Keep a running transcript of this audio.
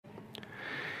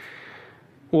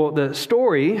Well, the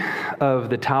story of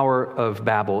the Tower of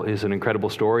Babel is an incredible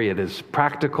story. It is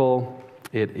practical,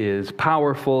 it is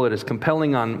powerful, it is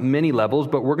compelling on many levels,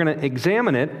 but we're going to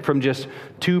examine it from just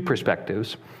two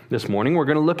perspectives this morning. We're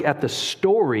going to look at the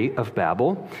story of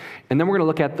Babel, and then we're going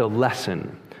to look at the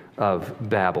lesson of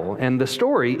Babel. And the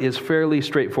story is fairly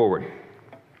straightforward.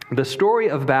 The story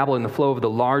of Babel in the flow of the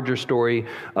larger story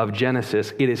of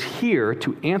Genesis, it is here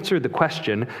to answer the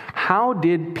question, how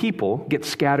did people get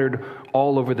scattered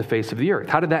all over the face of the earth?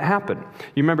 How did that happen?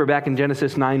 You remember back in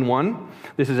Genesis 9:1,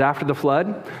 this is after the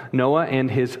flood. Noah and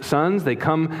his sons, they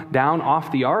come down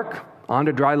off the ark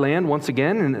onto dry land once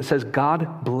again, and it says,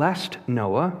 God blessed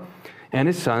Noah and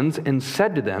his sons and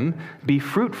said to them, be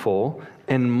fruitful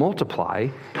and multiply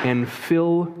and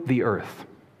fill the earth.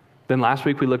 Then last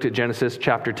week we looked at Genesis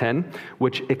chapter 10,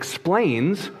 which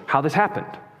explains how this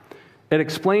happened. It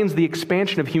explains the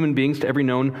expansion of human beings to every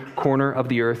known corner of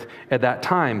the earth at that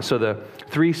time. So the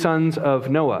three sons of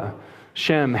Noah,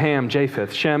 Shem, Ham,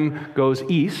 Japheth. Shem goes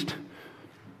east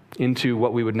into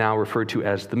what we would now refer to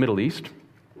as the Middle East,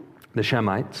 the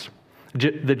Shemites.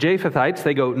 The Japhethites,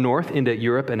 they go north into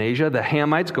Europe and Asia. The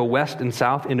Hamites go west and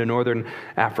south into northern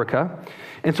Africa.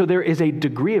 And so there is a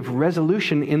degree of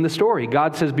resolution in the story.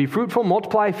 God says, be fruitful,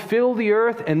 multiply, fill the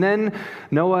earth. And then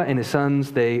Noah and his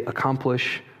sons, they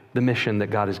accomplish the mission that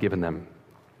God has given them.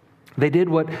 They did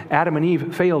what Adam and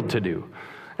Eve failed to do.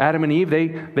 Adam and Eve,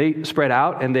 they spread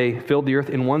out and they filled the earth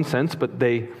in one sense, but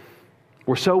they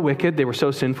were so wicked, they were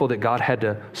so sinful that God had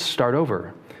to start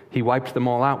over. He wiped them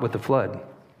all out with the flood.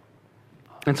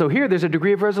 And so here there's a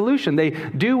degree of resolution. They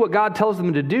do what God tells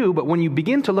them to do, but when you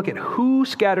begin to look at who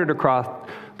scattered across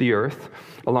the earth,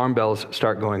 alarm bells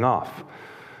start going off.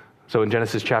 So in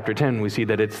Genesis chapter 10, we see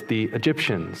that it's the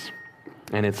Egyptians,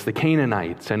 and it's the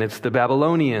Canaanites, and it's the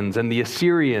Babylonians, and the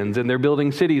Assyrians, and they're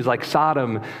building cities like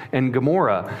Sodom and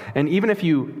Gomorrah. And even if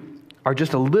you are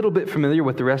just a little bit familiar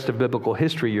with the rest of biblical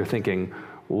history, you're thinking,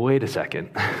 wait a second.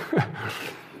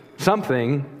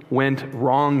 Something went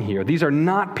wrong here. These are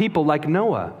not people like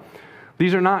Noah.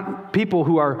 These are not people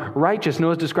who are righteous.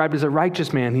 Noah's described as a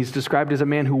righteous man. He's described as a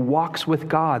man who walks with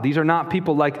God. These are not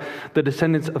people like the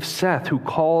descendants of Seth who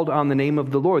called on the name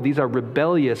of the Lord. These are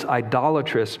rebellious,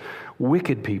 idolatrous,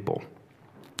 wicked people.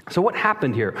 So what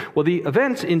happened here? Well, the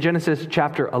events in Genesis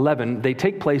chapter 11, they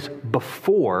take place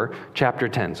before chapter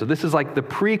 10. So this is like the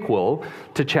prequel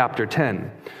to chapter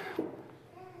 10.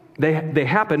 They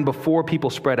happen before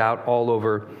people spread out all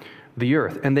over the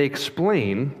earth, and they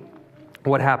explain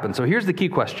what happened. So here's the key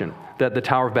question that the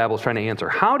Tower of Babel is trying to answer.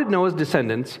 How did Noah's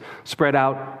descendants spread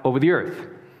out over the earth?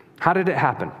 How did it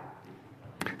happen?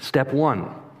 Step one,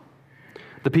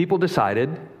 the people decided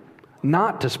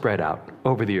not to spread out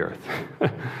over the earth.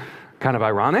 Kind of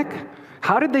ironic.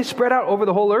 How did they spread out over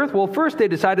the whole earth? Well, first they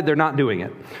decided they're not doing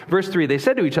it. Verse 3, they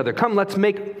said to each other, come, let's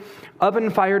make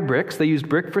oven-fired bricks. They used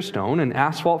brick for stone and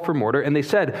asphalt for mortar. And they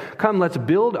said, come, let's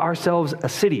build ourselves a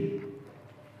city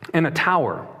and a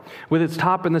tower with its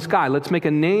top in the sky. Let's make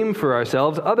a name for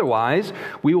ourselves. Otherwise,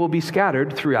 we will be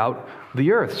scattered throughout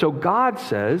the earth. So God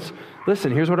says,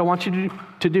 listen, here's what I want you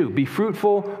to do. Be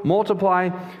fruitful, multiply,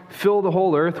 fill the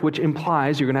whole earth, which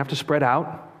implies you're going to have to spread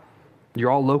out.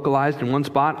 You're all localized in one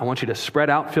spot. I want you to spread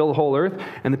out, fill the whole earth.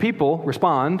 And the people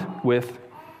respond with,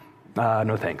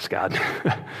 no thanks, God.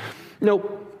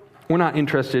 Nope, we're not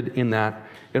interested in that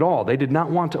at all. They did not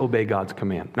want to obey God's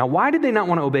command. Now, why did they not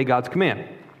want to obey God's command?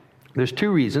 There's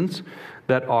two reasons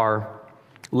that are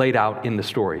laid out in the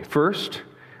story. First,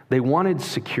 they wanted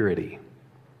security.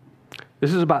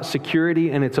 This is about security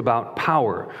and it's about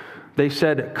power. They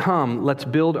said, come, let's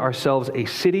build ourselves a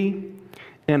city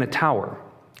and a tower.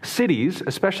 Cities,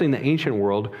 especially in the ancient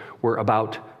world, were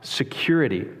about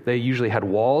security. They usually had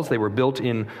walls. They were built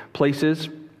in places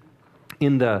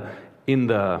in the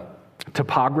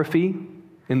topography,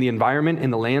 in the environment, in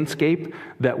the landscape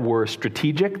that were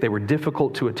strategic. They were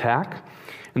difficult to attack,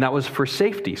 and that was for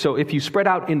safety. So if you spread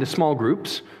out into small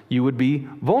groups, you would be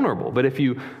vulnerable. But if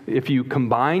you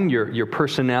combine your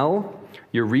personnel,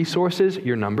 your resources,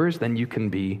 your numbers, then you can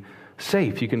be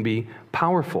safe. You can be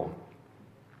powerful.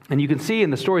 And you can see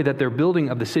in the story that their building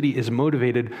of the city is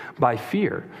motivated by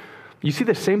fear. You see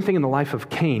the same thing in the life of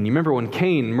Cain. You remember when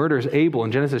Cain murders Abel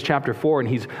in Genesis chapter 4 and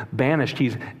he's banished,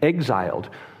 he's exiled.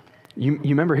 You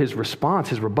remember his response,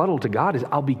 his rebuttal to God is,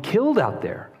 I'll be killed out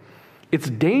there. It's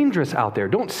dangerous out there.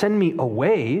 Don't send me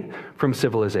away from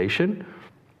civilization.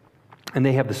 And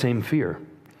they have the same fear.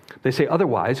 They say,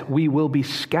 otherwise, we will be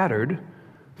scattered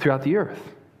throughout the earth.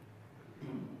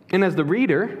 And as the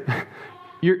reader,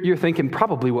 you're thinking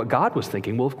probably what God was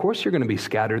thinking. Well, of course you're going to be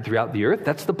scattered throughout the earth.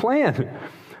 That's the plan.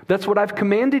 That's what I've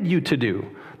commanded you to do.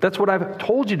 That's what I've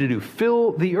told you to do.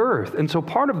 Fill the earth. And so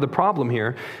part of the problem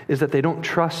here is that they don't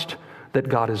trust that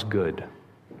God is good.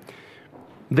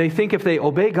 They think if they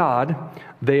obey God,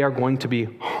 they are going to be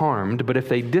harmed, but if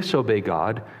they disobey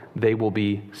God, they will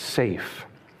be safe.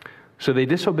 So they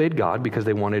disobeyed God because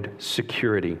they wanted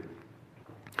security.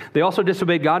 They also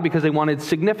disobeyed God because they wanted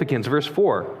significance. Verse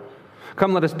 4,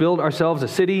 come, let us build ourselves a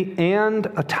city and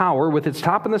a tower with its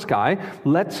top in the sky.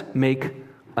 Let's make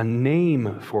a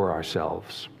name for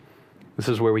ourselves. This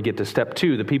is where we get to step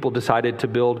 2. The people decided to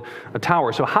build a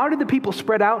tower. So how did the people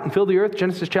spread out and fill the earth?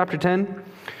 Genesis chapter 10.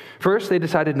 First, they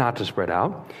decided not to spread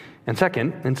out. And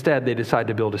second, instead, they decided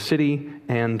to build a city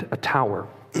and a tower.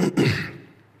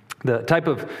 The type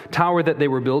of tower that they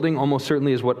were building almost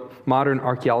certainly is what modern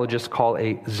archaeologists call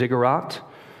a ziggurat.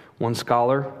 One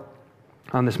scholar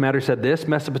on this matter said this: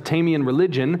 Mesopotamian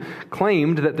religion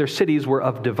claimed that their cities were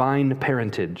of divine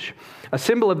parentage. A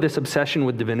symbol of this obsession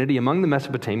with divinity among the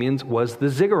Mesopotamians was the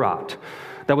ziggurat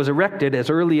that was erected as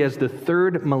early as the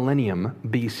 3rd millennium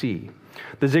BC.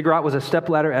 The ziggurat was a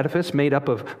stepladder edifice made up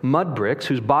of mud bricks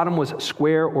whose bottom was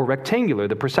square or rectangular.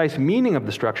 The precise meaning of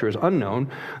the structure is unknown,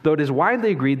 though it is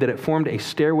widely agreed that it formed a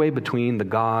stairway between the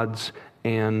gods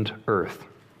and earth.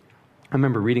 I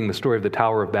remember reading the story of the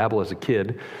Tower of Babel as a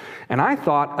kid, and I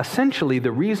thought essentially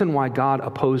the reason why God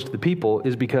opposed the people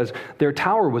is because their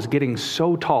tower was getting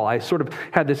so tall. I sort of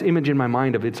had this image in my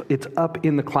mind of it's up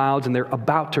in the clouds and they're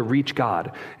about to reach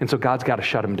God, and so God's got to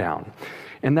shut them down.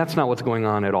 And that's not what's going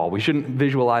on at all. We shouldn't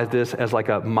visualize this as like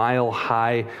a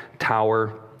mile-high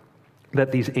tower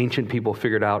that these ancient people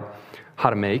figured out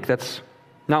how to make. That's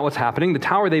not what's happening. The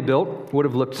tower they built would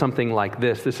have looked something like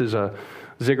this. This is a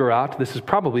ziggurat. This is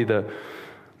probably the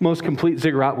most complete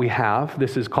ziggurat we have.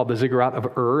 This is called the Ziggurat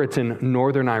of Ur. It's in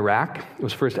northern Iraq. It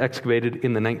was first excavated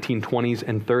in the 1920s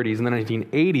and 30s. In the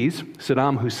 1980s,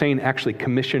 Saddam Hussein actually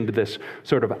commissioned this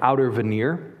sort of outer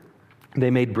veneer. They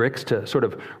made bricks to sort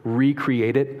of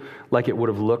recreate it like it would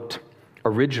have looked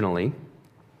originally.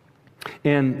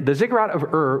 And the Ziggurat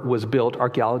of Ur was built,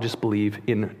 archaeologists believe,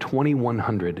 in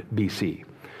 2100 BC,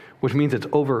 which means it's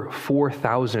over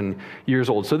 4,000 years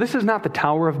old. So this is not the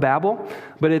Tower of Babel,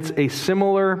 but it's a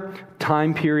similar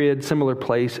time period, similar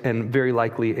place, and very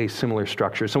likely a similar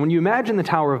structure. So when you imagine the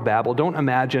Tower of Babel, don't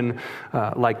imagine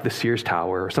like the Sears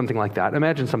Tower or something like that.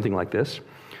 Imagine something like this.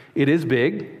 It is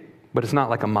big, but it's not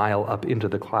like a mile up into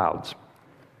the clouds.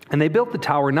 And they built the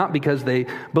tower not because they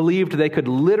believed they could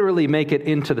literally make it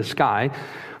into the sky.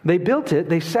 They built it,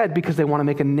 they said, because they want to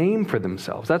make a name for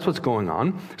themselves. That's what's going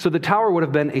on. So the tower would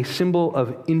have been a symbol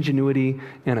of ingenuity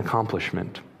and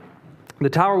accomplishment. The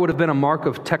tower would have been a mark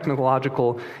of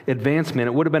technological advancement.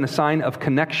 It would have been a sign of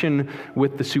connection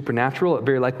with the supernatural. It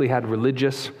very likely had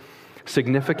religious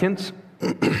significance.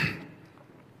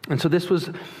 And so this was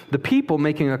the people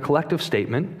making a collective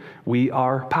statement. We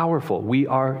are powerful. We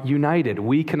are united.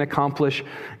 We can accomplish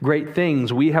great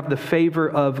things. We have the favor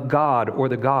of God or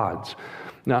the gods.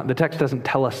 Now, the text doesn't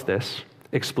tell us this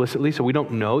explicitly, so we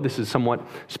don't know. This is somewhat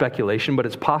speculation, but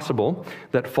it's possible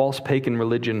that false pagan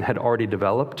religion had already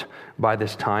developed by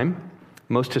this time.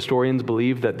 Most historians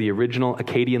believe that the original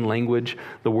Akkadian language,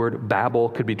 the word Babel,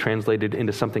 could be translated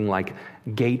into something like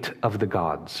gate of the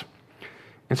gods.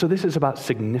 And so this is about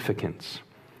significance.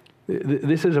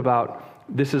 This is about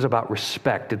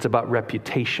respect. It's about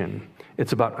reputation.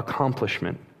 It's about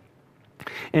accomplishment.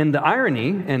 And the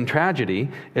irony and tragedy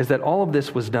is that all of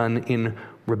this was done in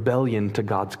rebellion to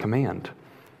God's command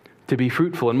to be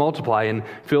fruitful and multiply and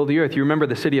fill the earth. You remember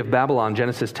the city of Babylon.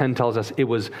 Genesis 10 tells us it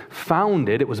was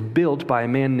built by a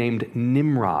man named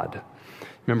Nimrod.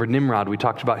 Remember Nimrod? We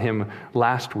talked about him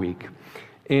last week.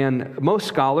 And most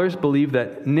scholars believe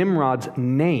that Nimrod's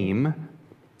name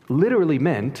literally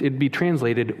meant, it'd be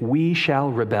translated, "we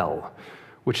shall rebel,"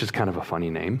 which is kind of a funny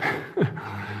name.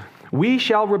 We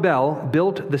shall rebel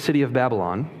built the city of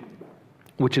Babylon,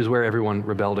 which is where everyone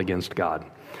rebelled against God,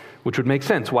 which would make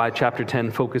sense why chapter 10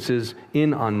 focuses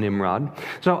in on Nimrod.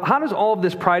 So how does all of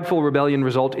this prideful rebellion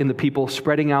result in the people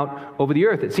spreading out over the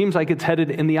earth? It seems like it's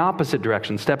headed in the opposite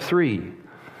direction. Step 3,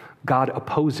 God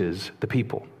opposes the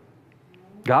people.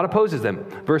 God opposes them.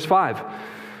 Verse 5,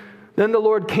 then the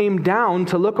Lord came down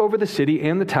to look over the city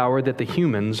and the tower that the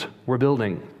humans were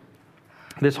building.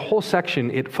 This whole section,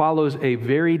 it follows a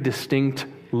very distinct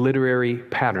literary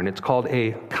pattern. It's called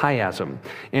a chiasm.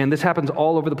 And this happens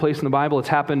all over the place in the Bible. It's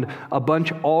happened a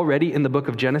bunch already in the book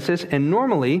of Genesis. And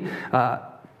normally, I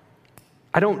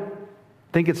don't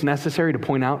think it's necessary to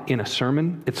point out in a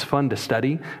sermon. It's fun to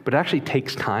study, but it actually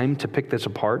takes time to pick this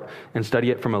apart and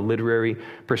study it from a literary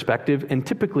perspective. And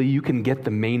typically you can get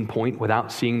the main point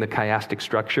without seeing the chiastic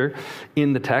structure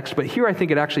in the text. But here I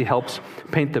think it actually helps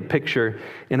paint the picture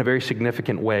in a very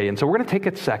significant way. And so we're going to take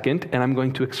a second, and I'm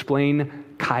going to explain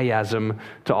chiasm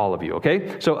to all of you,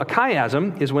 okay? So a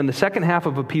chiasm is when the second half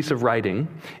of a piece of writing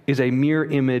is a mirror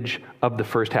image of the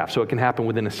first half. So it can happen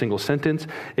within a single sentence.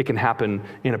 It can happen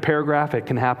in a paragraph. It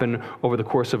can happen over the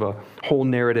course of a whole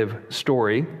narrative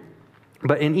story.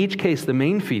 But in each case, the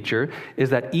main feature is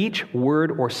that each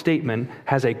word or statement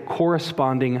has a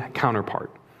corresponding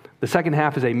counterpart. The second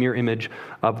half is a mirror image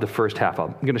of the first half.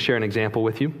 I'm going to share an example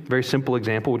with you. A very simple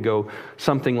example would go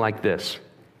something like this.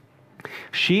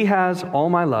 She has all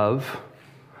my love.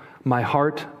 My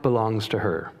heart belongs to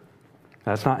her.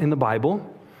 That's not in the Bible.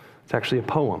 It's actually a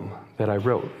poem that I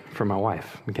wrote for my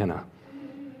wife, McKenna.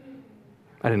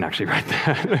 I didn't actually write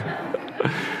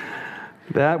that.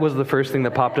 That was the first thing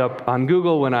that popped up on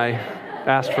Google when I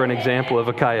asked for an example of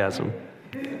a chiasm.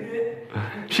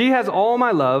 She has all my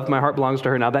love. My heart belongs to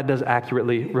her. Now, that does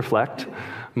accurately reflect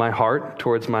my heart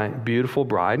towards my beautiful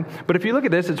bride. But if you look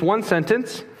at this, it's one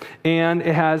sentence, and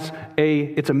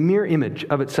it's a mirror image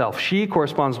of itself. She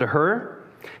corresponds to her,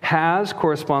 has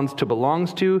corresponds to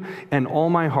belongs to, and all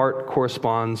my heart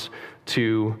corresponds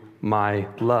to my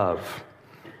love.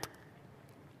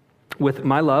 With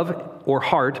my love or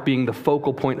heart being the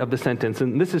focal point of the sentence.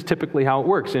 And this is typically how it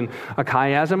works. In a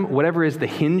chiasm, whatever is the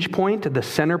hinge point, the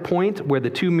center point where the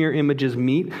two mirror images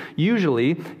meet,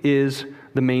 usually is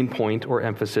the main point or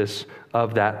emphasis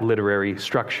of that literary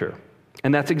structure.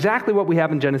 And that's exactly what we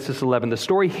have in Genesis 11. The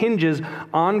story hinges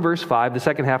on verse 5. The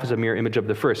second half is a mirror image of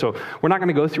the first. So we're not going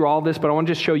to go through all this, but I want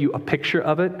to just show you a picture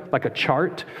of it, like a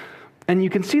chart. And you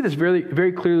can see this very,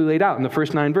 very clearly laid out in the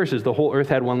first 9 verses. The whole earth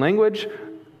had one language,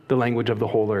 the language of the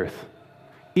whole earth.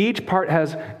 Each part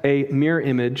has a mirror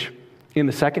image in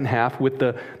the second half, with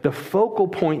the focal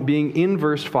point being in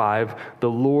verse 5, the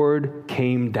Lord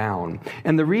came down.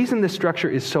 And the reason this structure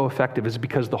is so effective is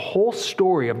because the whole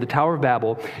story of the Tower of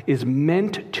Babel is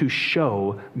meant to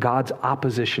show God's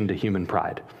opposition to human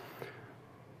pride.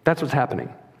 That's what's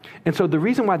happening. And so the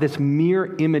reason why this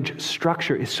mirror image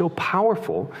structure is so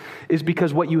powerful is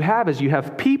because what you have is you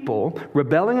have people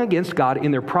rebelling against God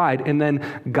in their pride, and then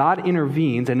God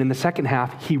intervenes, and in the second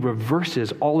half, he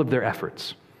reverses all of their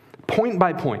efforts. Point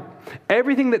by point.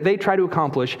 Everything that they try to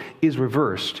accomplish is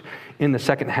reversed in the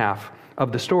second half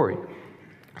of the story.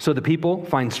 So the people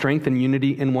find strength and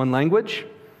unity in one language.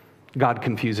 God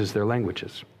confuses their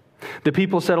languages. The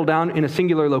people settle down in a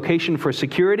singular location for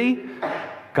security.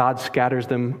 God scatters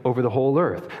them over the whole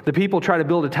earth. The people try to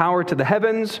build a tower to the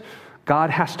heavens. God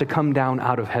has to come down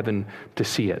out of heaven to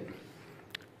see it.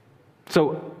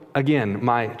 So again,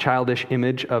 my childish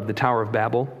image of the Tower of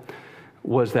Babel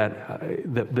was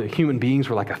that the human beings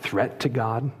were like a threat to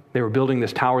God. They were building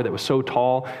this tower that was so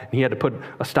tall, and he had to put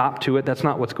a stop to it. That's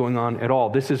not what's going on at all.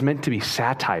 This is meant to be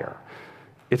satire.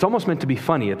 It's almost meant to be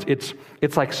funny.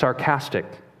 It's like sarcastic.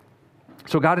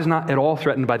 So God is not at all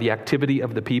threatened by the activity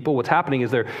of the people. What's happening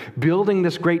is they're building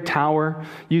this great tower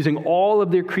using all of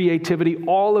their creativity,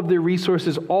 all of their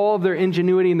resources, all of their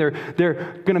ingenuity, and they're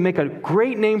going to make a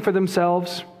great name for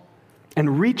themselves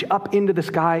and reach up into the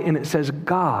sky, and it says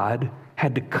God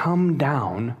had to come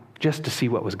down just to see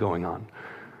what was going on.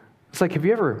 It's like, have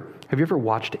you ever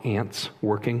watched ants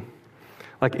working?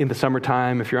 Like in the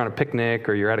summertime, if you're on a picnic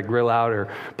or you're at a grill out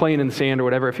or playing in the sand or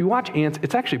whatever, if you watch ants,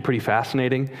 it's actually pretty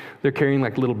fascinating. They're carrying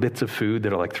like little bits of food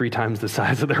that are like 3 times the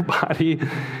size of their body.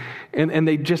 And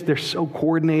they're so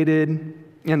coordinated,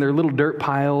 and they're little dirt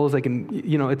piles. They can,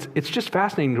 it's just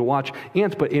fascinating to watch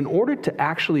ants. But in order to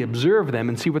actually observe them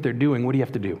and see what they're doing, what do you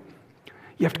have to do?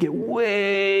 You have to get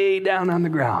way down on the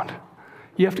ground.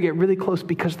 You have to get really close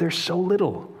because they're so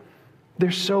little.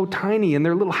 They're so tiny, and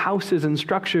their little houses and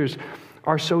structures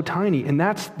are so tiny. And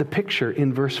that's the picture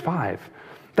in verse 5.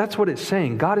 That's what it's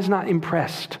saying. God is not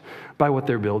impressed by what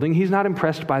they're building. He's not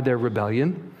impressed by their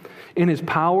rebellion. In his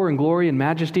power and glory and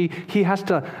majesty, he has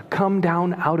to come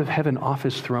down out of heaven off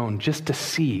his throne just to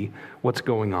see what's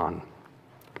going on.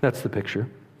 That's the picture.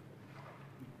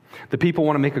 The people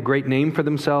want to make a great name for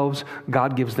themselves.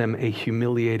 God gives them a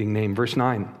humiliating name. Verse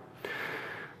 9.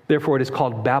 Therefore it is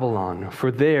called Babylon,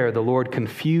 for there the Lord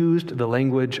confused the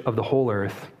language of the whole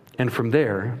earth, and from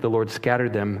there the Lord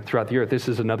scattered them throughout the earth. This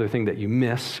is another thing that you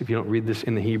miss if you don't read this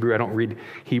in the Hebrew. I don't read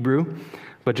Hebrew,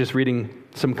 but just reading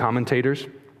some commentators.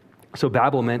 So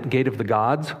Babel meant gate of the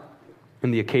gods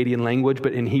in the Akkadian language,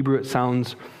 but in Hebrew it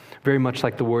sounds very much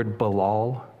like the word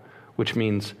balal, which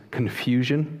means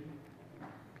confusion.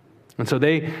 And so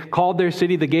they called their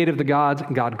city the gate of the gods,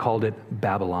 and God called it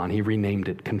Babylon. He renamed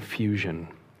it confusion.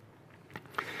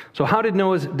 So how did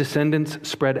Noah's descendants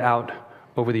spread out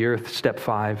over the earth? Step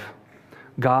 5,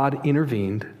 God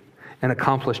intervened and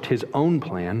accomplished his own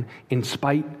plan in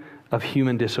spite of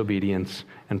human disobedience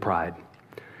and pride.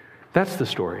 That's the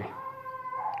story.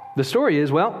 The story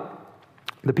is, well,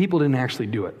 the people didn't actually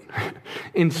do it.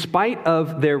 In spite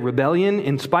of their rebellion,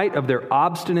 in spite of their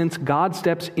obstinance, God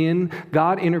steps in,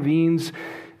 God intervenes,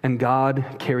 and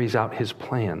God carries out his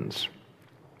plans.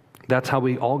 That's how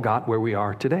we all got where we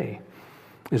are today,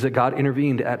 is that God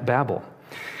intervened at Babel.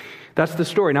 That's the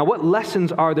story. Now, what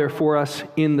lessons are there for us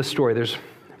in the story? There's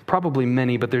probably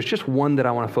many, but there's just one that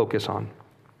I want to focus on.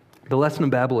 The lesson of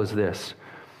Babel is this: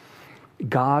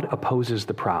 God opposes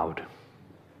the proud.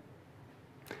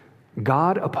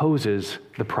 God opposes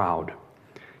the proud.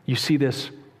 You see this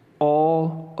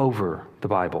all over the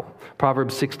Bible.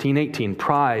 Proverbs 16:18,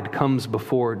 pride comes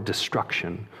before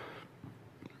destruction,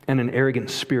 and an arrogant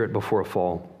spirit before a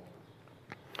fall.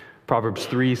 Proverbs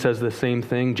 3 says the same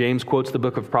thing. James quotes the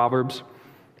book of Proverbs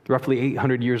roughly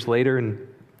 800 years later. In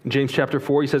James chapter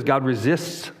 4, he says, God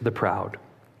resists the proud,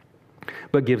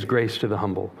 but gives grace to the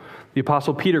humble. The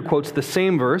Apostle Peter quotes the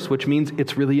same verse, which means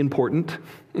it's really important.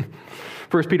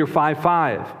 1 Peter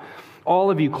 5:5, all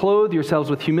of you clothe yourselves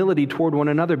with humility toward one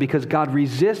another, because God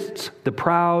resists the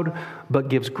proud, but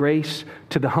gives grace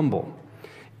to the humble.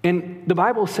 And the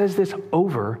Bible says this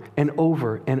over and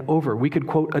over and over. We could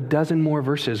quote a dozen more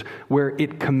verses where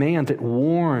it commands, it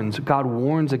warns, God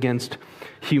warns against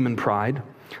human pride.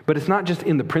 But it's not just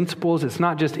in the principles, it's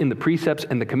not just in the precepts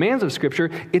and the commands of Scripture,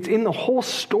 it's in the whole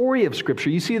story of Scripture.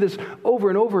 You see this over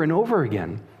and over and over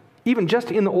again, even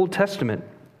just in the Old Testament.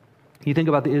 You think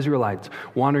about the Israelites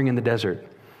wandering in the desert,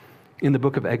 in the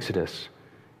book of Exodus.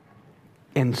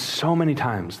 And so many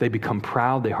times they become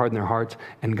proud, they harden their hearts,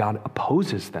 and God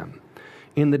opposes them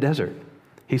in the desert.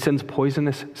 He sends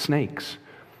poisonous snakes.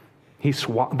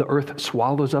 The earth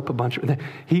swallows up a bunch of them.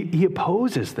 He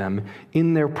opposes them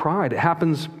in their pride. It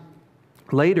happens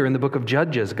later in the book of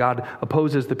Judges. God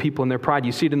opposes the people in their pride.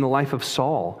 You see it in the life of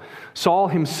Saul. Saul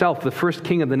himself, the first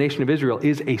king of the nation of Israel,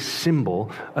 is a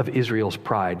symbol of Israel's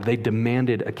pride. They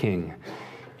demanded a king,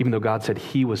 even though God said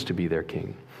he was to be their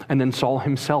king. And then Saul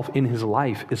himself in his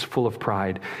life is full of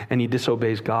pride, and he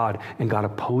disobeys God, and God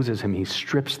opposes him. He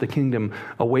strips the kingdom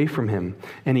away from him,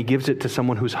 and he gives it to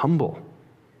someone who's humble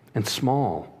and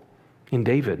small, in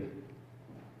David.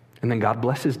 And then God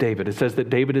blesses David. It says that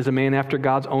David is a man after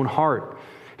God's own heart.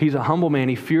 He's a humble man.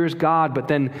 He fears God, but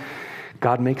then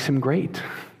God makes him great.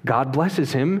 God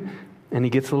blesses him, and he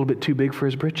gets a little bit too big for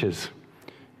his britches.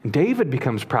 David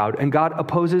becomes proud, and God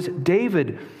opposes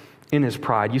David in his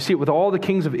pride. You see it with all the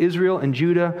kings of Israel and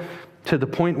Judah, to the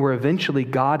point where eventually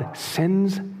God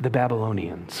sends the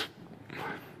Babylonians.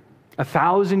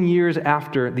 1,000 years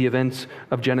after the events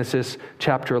of Genesis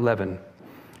chapter 11.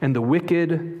 And the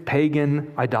wicked,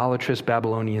 pagan, idolatrous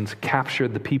Babylonians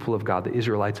captured the people of God, the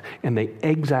Israelites, and they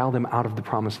exiled them out of the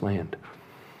promised land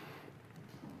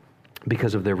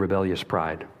because of their rebellious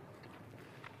pride.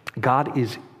 God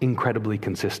is incredibly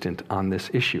consistent on this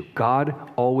issue. God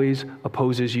always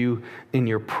opposes you in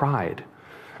your pride.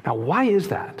 Now, why is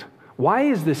that? Why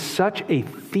is this such a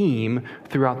theme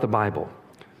throughout the Bible?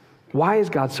 Why is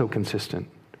God so consistent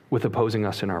with opposing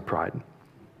us in our pride?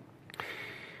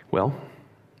 Well,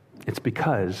 it's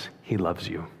because he loves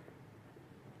you.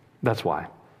 That's why.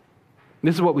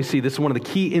 This is what we see. This is one of the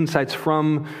key insights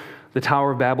from the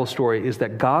Tower of Babel story, is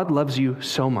that God loves you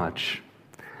so much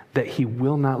that he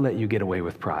will not let you get away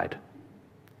with pride.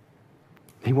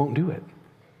 He won't do it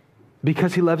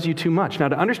because he loves you too much. Now,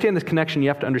 to understand this connection, you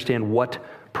have to understand what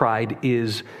pride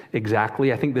is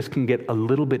exactly. I think this can get a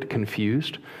little bit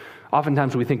confused.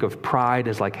 Oftentimes we think of pride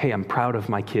as like, hey, I'm proud of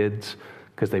my kids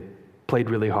because they played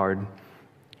really hard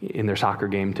in their soccer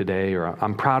game today, or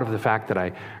I'm proud of the fact that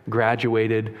I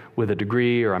graduated with a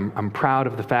degree, or I'm proud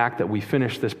of the fact that we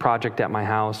finished this project at my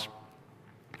house.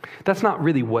 That's not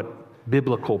really what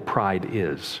biblical pride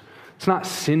is. It's not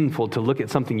sinful to look at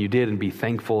something you did and be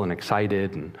thankful and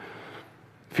excited and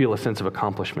feel a sense of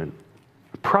accomplishment.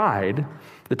 Pride,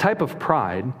 the type of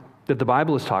pride that the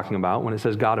Bible is talking about when it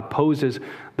says God opposes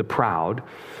the proud,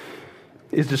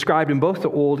 is described in both the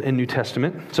Old and New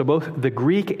Testament. So both the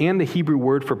Greek and the Hebrew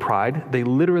word for pride, they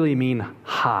literally mean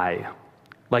high,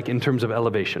 like in terms of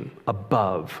elevation,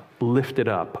 above, lifted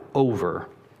up, over.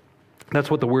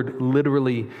 That's what the word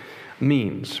literally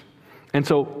means. And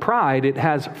so pride, it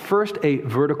has first a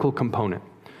vertical component.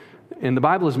 And the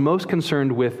Bible is most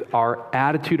concerned with our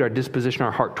attitude, our disposition,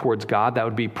 our heart towards God. That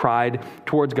would be pride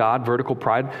towards God, vertical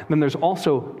pride. Then there's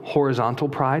also horizontal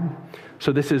pride.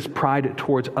 So this is pride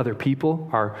towards other people,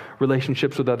 our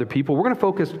relationships with other people. We're going to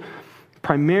focus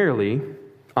primarily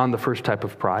on the first type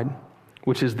of pride,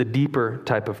 which is the deeper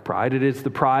type of pride. It is the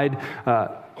pride,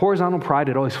 horizontal pride,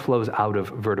 it always flows out of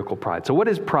vertical pride. So what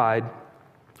is pride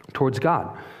towards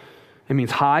God? It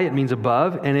means high, it means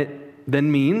above, and it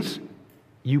then means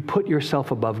you put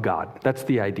yourself above God. That's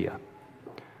the idea.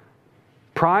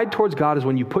 Pride towards God is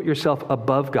when you put yourself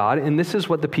above God, and this is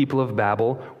what the people of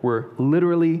Babel were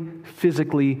literally,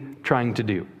 physically trying to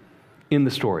do in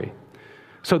the story.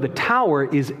 So the tower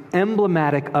is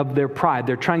emblematic of their pride.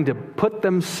 They're trying to put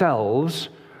themselves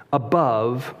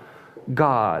above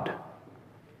God.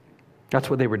 That's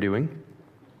what they were doing.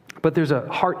 But there's a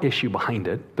heart issue behind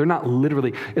it. They're not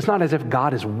literally, it's not as if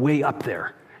God is way up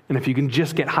there. And if you can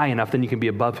just get high enough, then you can be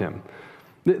above him.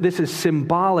 This is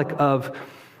symbolic of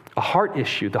a heart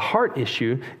issue. The heart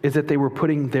issue is that they were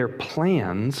putting their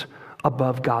plans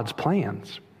above God's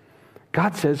plans.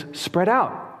 God says, spread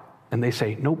out. And they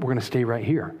say, nope, we're going to stay right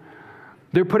here.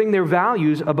 They're putting their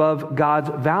values above God's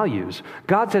values.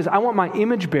 God says, I want my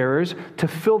image bearers to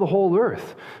fill the whole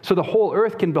earth, so the whole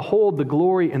earth can behold the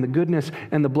glory and the goodness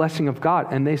and the blessing of God.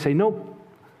 And they say, nope,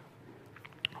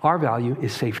 our value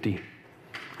is safety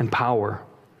and power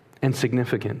and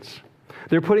significance.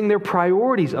 They're putting their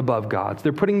priorities above God's.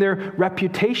 They're putting their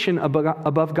reputation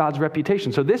above God's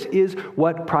reputation. So this is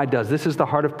what pride does. This is the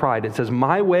heart of pride. It says,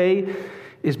 my way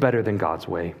is better than God's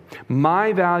way.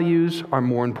 My values are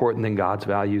more important than God's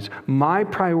values. My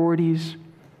priorities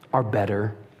are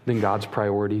better than God's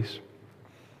priorities.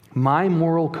 My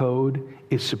moral code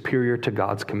is superior to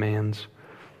God's commands.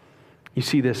 You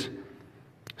see this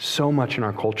so much in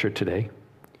our culture today,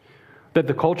 that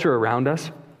the culture around us,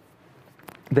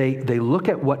 they look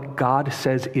at what God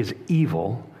says is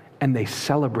evil and they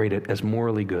celebrate it as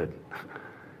morally good.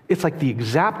 It's like the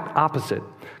exact opposite.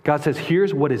 God says,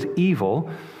 here's what is evil.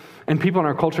 And people in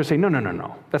our culture say,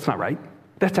 no, that's not right.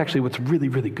 That's actually what's really,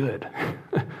 really good.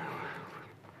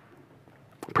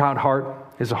 Proud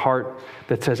heart is a heart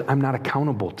that says, I'm not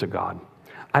accountable to God.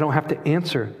 I don't have to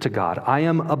answer to God. I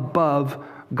am above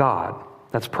God.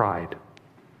 That's pride.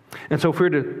 And so if we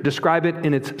were to describe it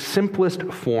in its simplest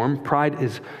form, pride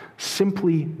is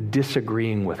simply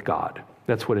disagreeing with God.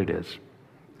 That's what it is.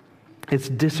 It's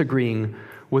disagreeing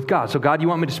with God. So God, you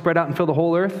want me to spread out and fill the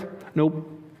whole earth? Nope,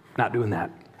 not doing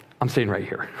that. I'm staying right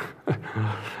here.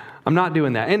 I'm not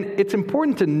doing that. And it's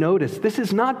important to notice this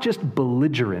is not just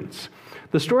belligerence.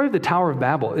 The story of the Tower of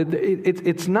Babel,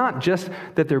 it's not just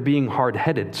that they're being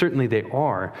hard-headed. Certainly they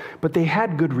are. But they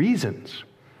had good reasons.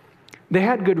 They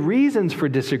had good reasons for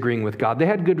disagreeing with God. They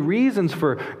had good reasons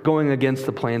for going against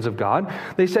the plans of God.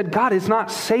 They said, God, it's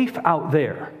not safe out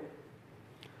there.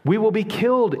 We will be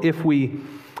killed if we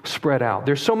spread out.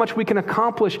 There's so much we can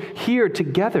accomplish here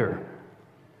together.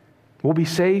 We'll be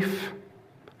safe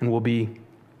and we'll be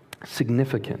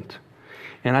significant.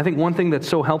 And I think one thing that's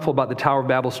so helpful about the Tower of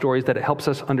Babel story is that it helps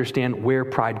us understand where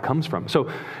pride comes from. So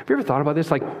have you ever thought about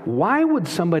this? Like, why would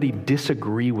somebody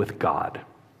disagree with God?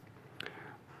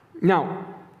 Now,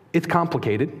 it's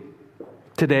complicated.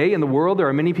 Today in the world, there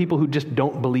are many people who just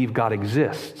don't believe God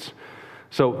exists.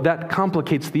 So that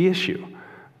complicates the issue.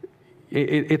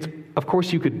 It's of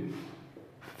course, you could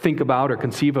think about or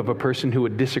conceive of a person who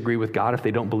would disagree with God if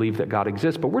they don't believe that God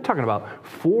exists, but we're talking about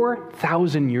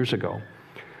 4,000 years ago.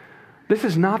 This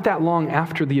is not that long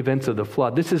after the events of the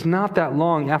flood. This is not that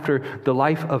long after the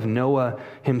life of Noah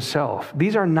himself.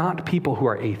 These are not people who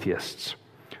are atheists.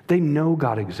 They know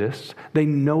God exists. They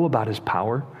know about his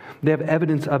power. They have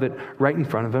evidence of it right in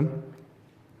front of them.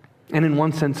 And in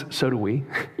one sense, so do we.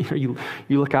 You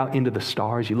look out into the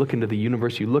stars, you look into the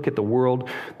universe, you look at the world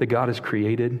that God has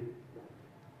created.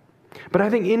 But I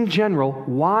think in general,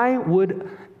 why would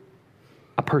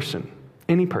a person,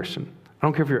 any person, I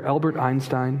don't care if you're Albert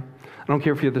Einstein, I don't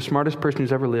care if you're the smartest person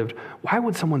who's ever lived, why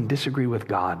would someone disagree with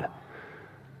God?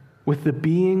 With the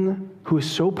being who is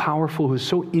so powerful, who is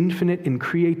so infinite in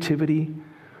creativity,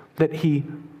 that he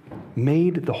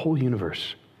made the whole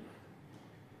universe,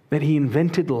 that he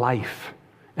invented life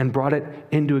and brought it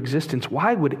into existence.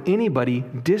 Why would anybody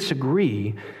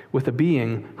disagree with a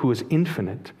being who is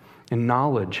infinite in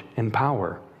knowledge and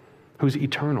power, who's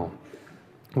eternal?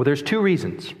 Well, there's two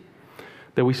reasons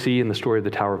that we see in the story of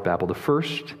the Tower of Babel. The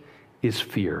first is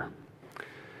fear.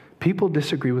 People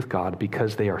disagree with God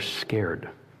because they are scared.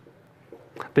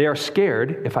 They are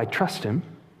scared if I trust him,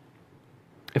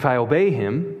 if I obey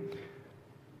him,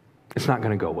 it's not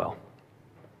going to go well.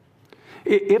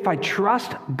 If I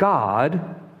trust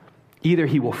God, Either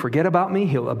he will forget about me,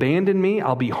 he'll abandon me,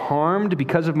 I'll be harmed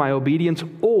because of my obedience,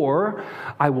 or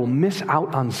I will miss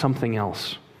out on something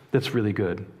else that's really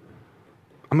good.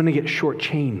 I'm going to get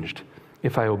shortchanged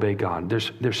if I obey God.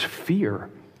 There's fear.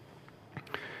 I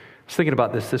was thinking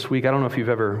about this week. I don't know if you've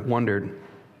ever wondered,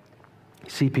 you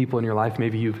see people in your life,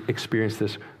 maybe you've experienced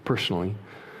this personally,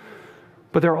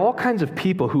 but there are all kinds of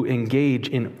people who engage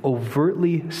in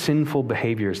overtly sinful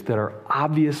behaviors that are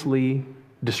obviously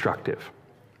destructive.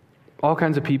 All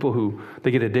kinds of people who, they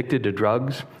get addicted to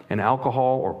drugs and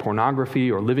alcohol or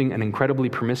pornography or living an incredibly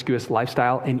promiscuous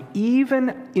lifestyle. And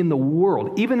even in the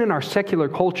world, even in our secular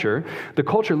culture, the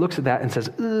culture looks at that and says,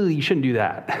 you shouldn't do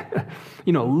that.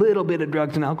 A little bit of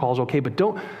drugs and alcohol is okay, but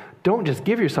don't just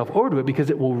give yourself over to it because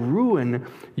it will ruin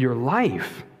your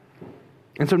life.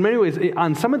 And so in many ways,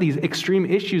 on some of these extreme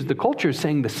issues, the culture is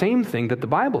saying the same thing that the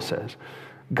Bible says.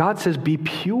 God says, be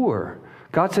pure.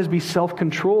 God says, be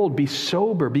self-controlled, be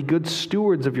sober, be good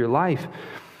stewards of your life.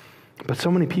 But so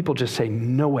many people just say,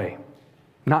 no way,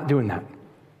 not doing that.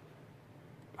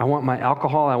 I want my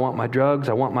alcohol, I want my drugs,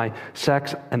 I want my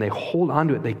sex, and they hold on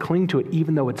to it, they cling to it,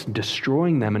 even though it's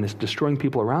destroying them and it's destroying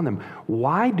people around them.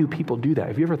 Why do people do that?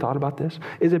 Have you ever thought about this?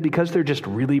 Is it because they're just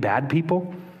really bad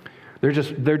people? They're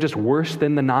just worse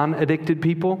than the non-addicted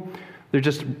people? They're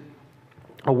just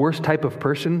a worse type of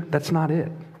person? That's not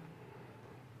it.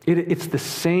 It's the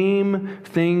same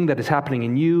thing that is happening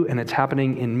in you and it's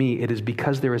happening in me. It is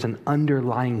because there is an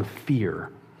underlying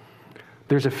fear.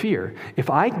 There's a fear.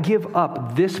 If I give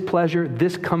up this pleasure,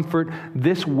 this comfort,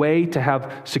 this way to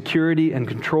have security and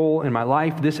control in my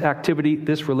life, this activity,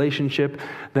 this relationship,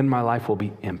 then my life will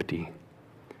be empty.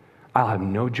 I'll have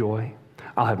no joy.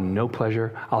 I'll have no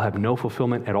pleasure. I'll have no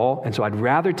fulfillment at all. And so I'd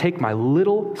rather take my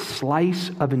little slice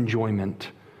of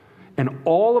enjoyment and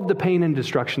all of the pain and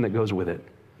destruction that goes with it.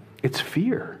 It's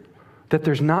fear that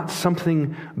there's not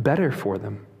something better for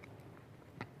them.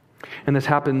 And this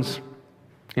happens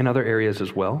in other areas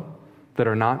as well that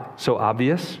are not so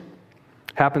obvious.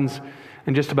 Happens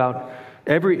in just about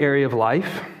every area of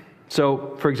life.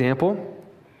 So, for example,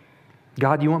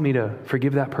 God, you want me to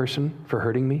forgive that person for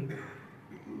hurting me?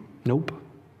 Nope.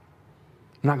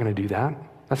 I'm not going to do that.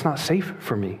 That's not safe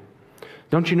for me.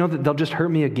 Don't you know that they'll just hurt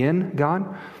me again,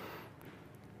 God?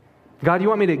 God, you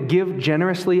want me to give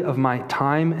generously of my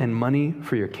time and money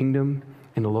for your kingdom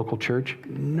in the local church?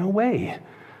 No way.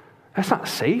 That's not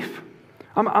safe.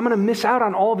 I'm going to miss out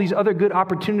on all these other good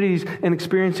opportunities and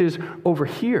experiences over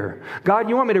here. God,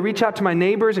 you want me to reach out to my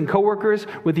neighbors and coworkers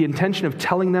with the intention of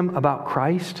telling them about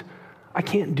Christ? I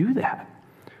can't do that.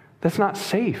 That's not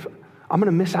safe. I'm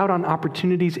going to miss out on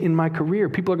opportunities in my career.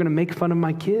 People are going to make fun of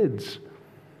my kids.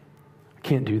 I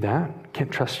can't do that. I can't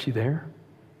trust you there.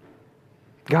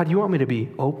 God, you want me to be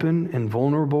open and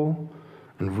vulnerable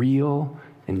and real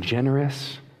and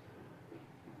generous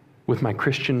with my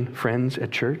Christian friends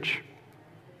at church?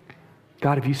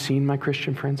 God, have you seen my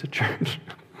Christian friends at church?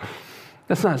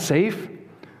 That's not safe.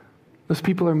 Those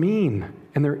people are mean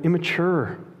and they're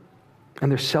immature and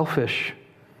they're selfish.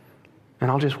 And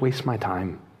I'll just waste my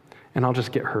time and I'll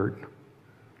just get hurt.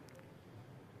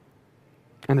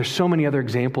 And there's so many other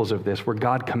examples of this where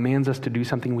God commands us to do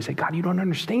something and we say, God, you don't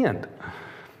understand.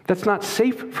 That's not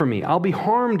safe for me. I'll be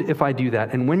harmed if I do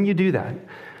that. And when you do that,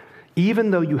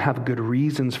 even though you have good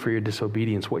reasons for your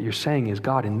disobedience, what you're saying is,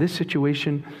 God, in this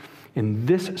situation, in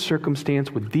this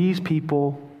circumstance, with these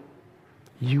people,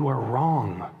 you are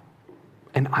wrong.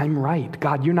 And I'm right.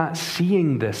 God, you're not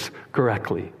seeing this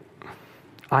correctly.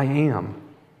 I am.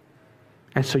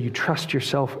 And so you trust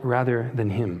yourself rather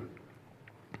than him.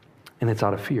 And it's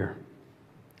out of fear.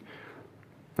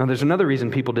 Now, there's another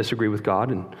reason people disagree with God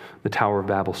in the Tower of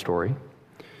Babel story.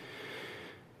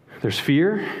 There's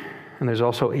fear, and there's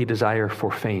also a desire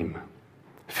for fame.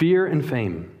 Fear and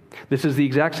fame. This is the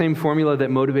exact same formula that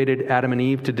motivated Adam and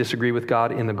Eve to disagree with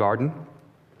God in the garden.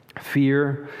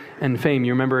 Fear and fame.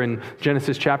 You remember in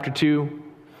Genesis chapter 2,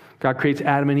 God creates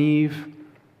Adam and Eve,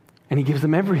 and he gives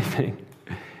them everything.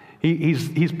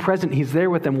 He's present. He's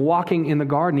there with them, walking in the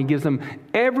garden. He gives them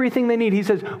everything they need. He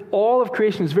says, all of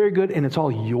creation is very good, and it's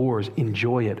all yours.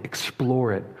 Enjoy it.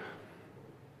 Explore it.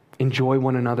 Enjoy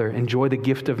one another. Enjoy the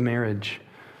gift of marriage.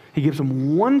 He gives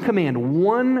them one command,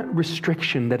 one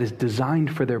restriction that is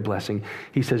designed for their blessing.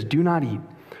 He says, do not eat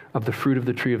of the fruit of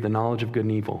the tree of the knowledge of good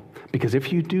and evil, because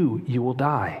if you do, you will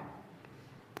die.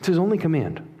 It's his only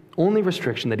command, only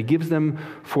restriction that he gives them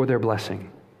for their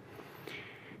blessing.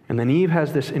 And then Eve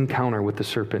has this encounter with the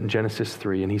serpent in Genesis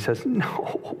 3, and he says,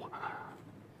 no,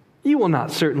 you will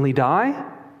not certainly die.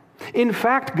 In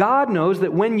fact, God knows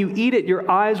that when you eat it,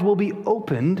 your eyes will be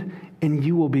opened, and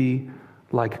you will be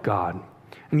like God.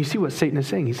 And you see what Satan is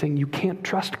saying. He's saying you can't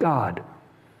trust God.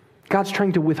 God's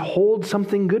trying to withhold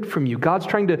something good from you. God's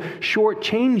trying to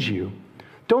shortchange you.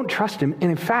 Don't trust him.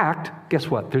 And in fact, guess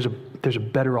what? There's a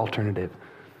better alternative.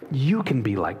 You can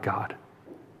be like God.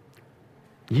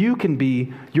 You can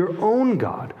be your own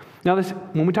God. Now,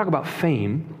 when we talk about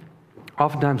fame,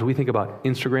 oftentimes we think about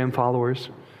Instagram followers,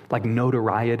 like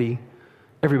notoriety.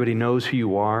 Everybody knows who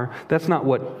you are. That's not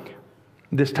what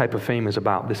this type of fame is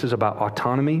about. This is about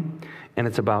autonomy, and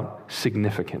it's about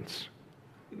significance.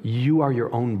 You are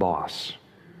your own boss.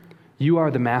 You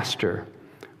are the master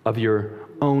of your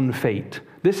own fate.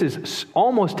 This is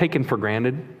almost taken for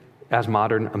granted as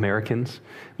modern Americans,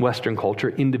 Western culture,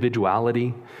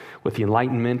 individuality with the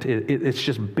Enlightenment. It's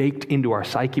just baked into our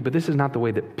psyche, but this is not the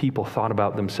way that people thought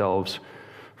about themselves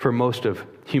for most of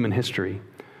human history.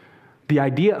 The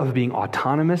idea of being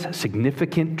autonomous,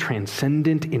 significant,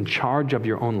 transcendent, in charge of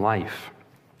your own life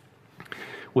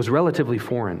was relatively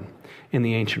foreign in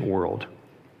the ancient world.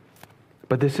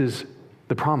 But this is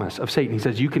the promise of Satan. He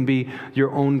says, you can be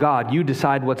your own God. You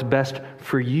decide what's best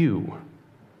for you.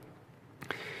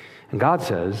 And God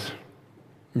says,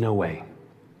 no way.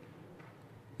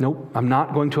 Nope, I'm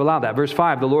not going to allow that. Verse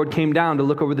 5, the Lord came down to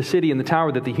look over the city and the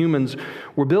tower that the humans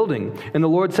were building. And the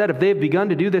Lord said, if they have begun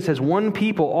to do this as one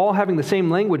people, all having the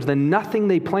same language, then nothing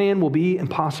they plan will be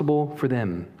impossible for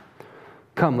them.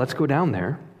 Come, let's go down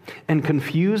there and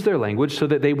confuse their language so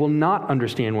that they will not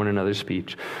understand one another's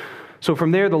speech. So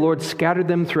from there, the Lord scattered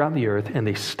them throughout the earth, and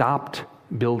they stopped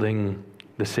building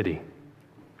the city.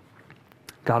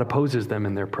 God opposes them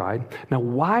in their pride. Now,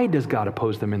 why does God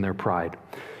oppose them in their pride?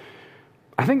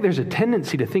 I think there's a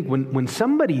tendency to think when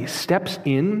somebody steps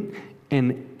in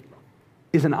and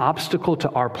is an obstacle to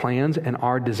our plans and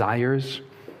our desires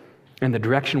and the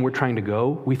direction we're trying to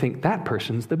go, we think that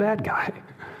person's the bad guy.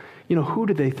 Who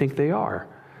do they think they are?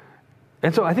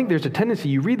 And so I think there's a tendency,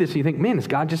 you read this and you think, man, is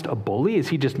God just a bully? Is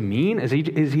he just mean? Is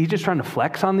he just trying to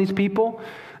flex on these people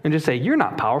and just say, you're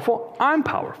not powerful, I'm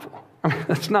powerful? I mean,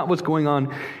 that's not what's going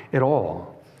on at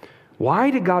all. Why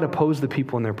did God oppose the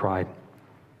people in their pride?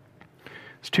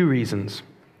 There's two reasons.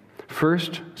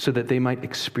 First, so that they might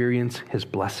experience his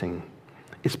blessing.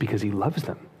 It's because he loves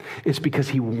them. It's because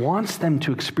he wants them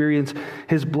to experience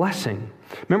his blessing.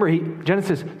 Remember,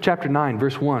 Genesis chapter 9,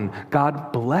 verse 1,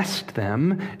 God blessed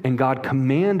them and God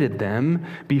commanded them,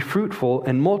 be fruitful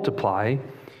and multiply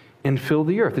and fill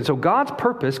the earth. And so God's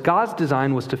purpose, God's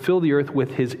design was to fill the earth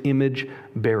with his image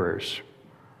bearers.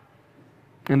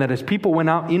 And that as people went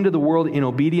out into the world in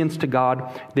obedience to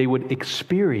God, they would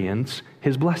experience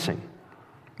his blessing.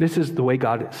 This is the way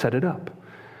God set it up.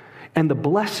 And the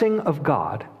blessing of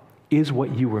God is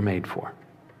what you were made for.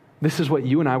 This is what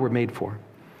you and I were made for.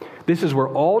 This is where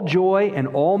all joy and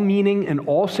all meaning and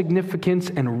all significance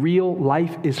and real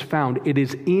life is found. It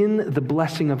is in the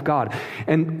blessing of God.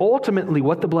 And ultimately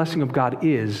what the blessing of God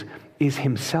is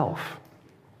himself.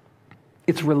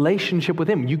 It's relationship with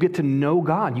him. You get to know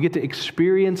God. You get to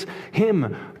experience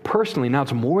him personally. Now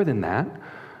it's more than that.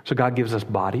 So God gives us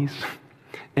bodies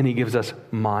and he gives us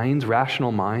minds,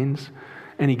 rational minds,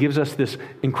 and he gives us this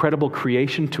incredible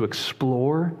creation to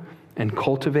explore and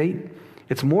cultivate.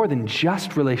 It's more than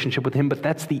just relationship with him, but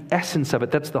that's the essence of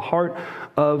it. That's the heart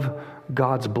of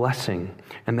God's blessing.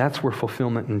 And that's where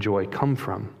fulfillment and joy come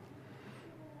from.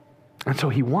 And so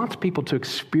he wants people to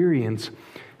experience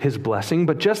his blessing.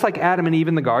 But just like Adam and Eve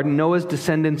in the garden, Noah's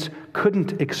descendants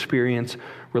couldn't experience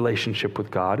relationship with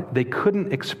God. They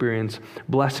couldn't experience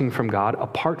blessing from God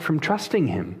apart from trusting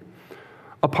him,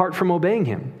 apart from obeying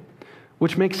him.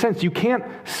 Which makes sense. You can't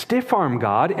stiff-arm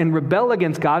God and rebel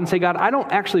against God and say, God, I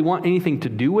don't actually want anything to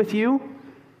do with you,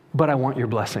 but I want your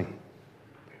blessing.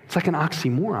 It's like an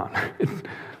oxymoron.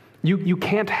 You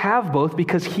can't have both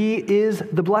because he is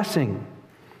the blessing.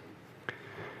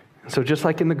 So just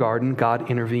like in the garden,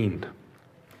 God intervened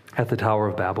at the Tower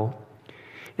of Babel.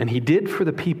 And he did for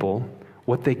the people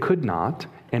what they could not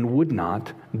and would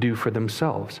not do for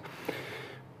themselves.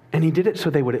 And he did it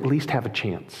so they would at least have a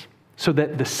chance. So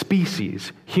that the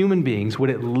species, human beings,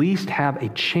 would at least have a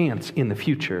chance in the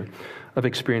future of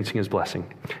experiencing his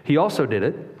blessing. He also did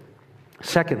it,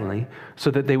 secondly, so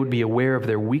that they would be aware of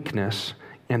their weakness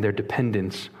and their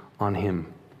dependence on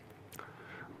him.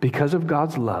 Because of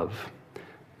God's love,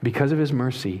 because of his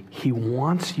mercy, he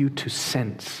wants you to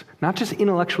sense, not just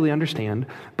intellectually understand,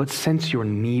 but sense your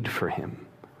need for him.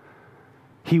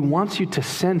 He wants you to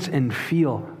sense and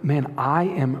feel, man, I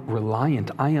am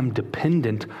reliant, I am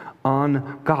dependent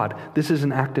on God. This is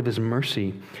an act of his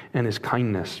mercy and his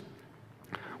kindness.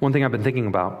 One thing I've been thinking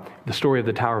about, the story of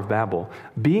the Tower of Babel,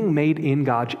 being made in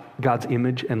God's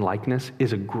image and likeness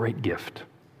is a great gift.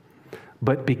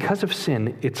 But because of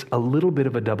sin, it's a little bit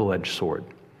of a double-edged sword.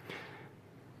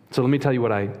 So let me tell you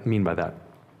what I mean by that.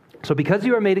 So because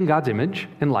you are made in God's image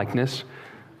and likeness,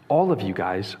 all of you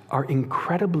guys are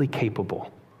incredibly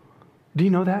capable. Do you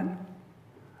know that?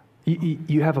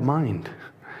 You have a mind,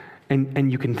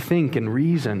 and you can think and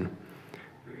reason,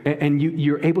 and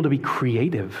you're able to be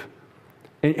creative,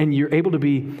 and you're able to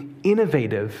be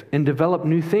innovative and develop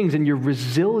new things, and you're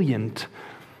resilient,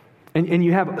 and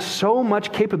you have so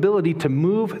much capability to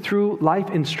move through life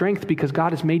in strength because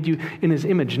God has made you in His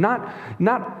image.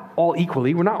 Not all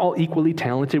equally. We're not all equally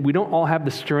talented. We don't all have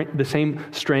the same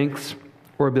strengths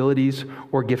or abilities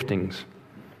or giftings,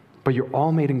 but you're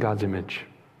all made in God's image.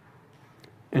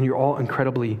 And you're all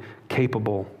incredibly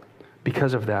capable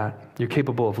because of that. You're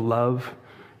capable of love.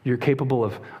 You're capable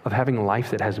of having a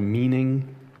life that has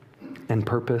meaning and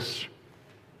purpose.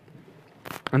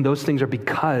 And those things are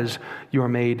because you are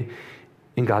made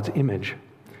in God's image.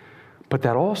 But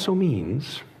that also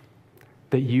means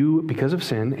that you, because of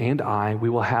sin, and we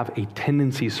will have a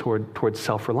tendency towards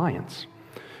self-reliance.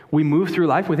 We move through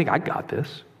life, we think, I got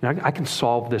this. I can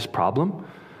solve this problem.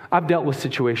 I've dealt with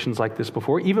situations like this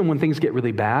before. Even when things get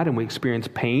really bad and we experience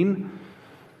pain,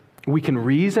 we can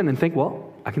reason and think,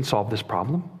 well, I can solve this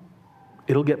problem.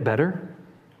 It'll get better.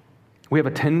 We have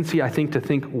a tendency, I think, to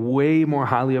think way more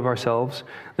highly of ourselves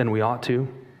than we ought to.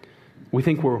 We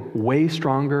think we're way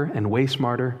stronger and way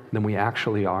smarter than we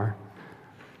actually are.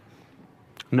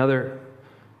 Another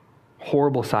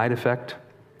horrible side effect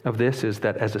of this is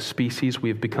that as a species,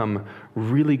 we've become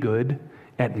really good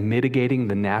at mitigating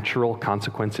the natural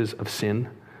consequences of sin.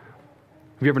 Have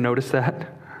you ever noticed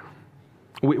that?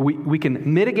 We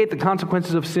can mitigate the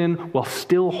consequences of sin while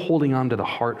still holding on to the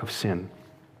heart of sin.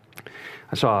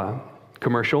 I saw a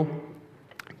commercial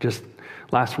just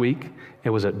last week.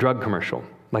 It was a drug commercial,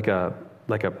 like a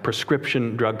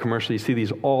prescription drug commercial. You see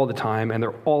these all the time, and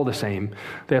they're all the same.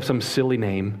 They have some silly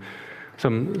name,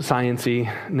 some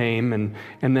science-y name,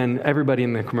 and then everybody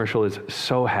in the commercial is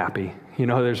so happy. You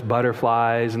know, there's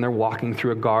butterflies, and they're walking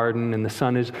through a garden, and the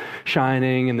sun is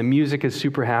shining, and the music is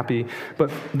super happy. But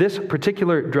this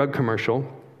particular drug commercial,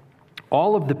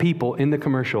 all of the people in the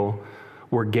commercial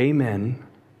were gay men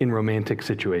in romantic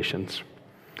situations.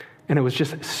 And it was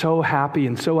just so happy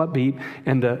and so upbeat.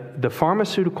 And the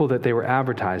pharmaceutical that they were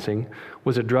advertising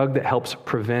was a drug that helps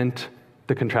prevent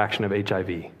the contraction of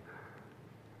HIV.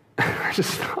 I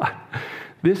just thought,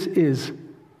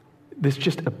 this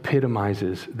just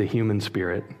epitomizes the human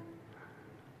spirit,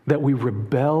 that we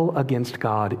rebel against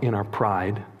God in our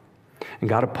pride, and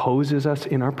God opposes us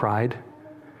in our pride,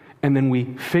 and then we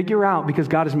figure out, because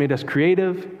God has made us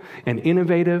creative and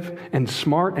innovative and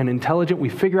smart and intelligent, we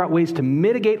figure out ways to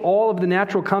mitigate all of the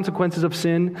natural consequences of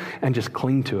sin and just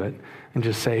cling to it and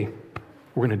just say,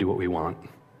 we're going to do what we want.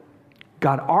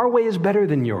 God, our way is better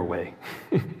than your way.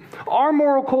 Our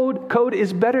moral code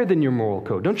is better than your moral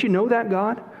code. Don't you know that,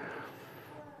 God?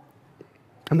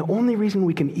 And the only reason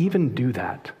we can even do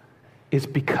that is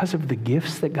because of the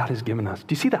gifts that God has given us. Do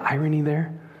you see the irony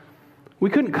there? We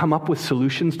couldn't come up with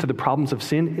solutions to the problems of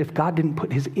sin if God didn't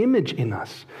put His image in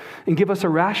us and give us a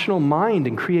rational mind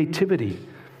and creativity.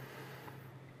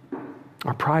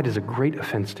 Our pride is a great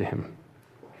offense to Him.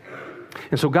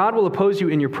 And so God will oppose you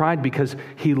in your pride because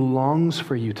He longs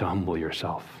for you to humble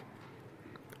yourself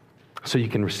so you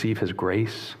can receive His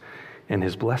grace and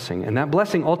His blessing. And that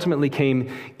blessing ultimately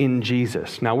came in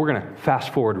Jesus. Now we're going to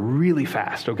fast forward really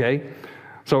fast, okay?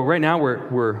 So right now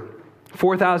we're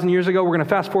 4,000 years ago. We're going to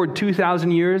fast forward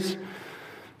 2,000 years.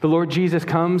 The Lord Jesus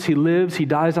comes. He lives. He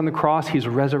dies on the cross. He's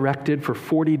resurrected for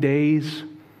 40 days.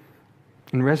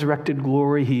 In resurrected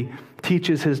glory, He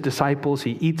teaches His disciples.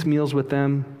 He eats meals with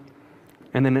them.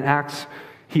 And then in Acts,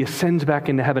 He ascends back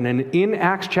into heaven. And in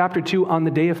Acts chapter 2, on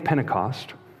the day of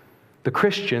Pentecost, the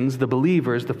Christians, the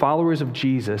believers, the followers of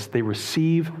Jesus, they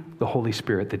receive the Holy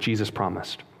Spirit that Jesus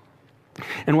promised.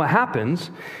 And what happens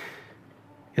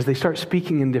is they start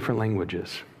speaking in different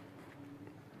languages.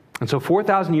 And so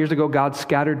 4,000 years ago, God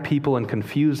scattered people and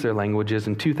confused their languages.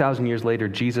 And 2,000 years later,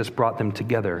 Jesus brought them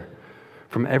together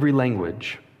from every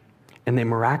language. And they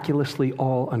miraculously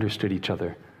all understood each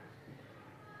other.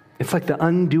 It's like the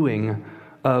undoing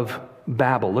of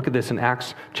Babel. Look at this in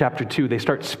Acts chapter 2. They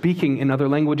start speaking in other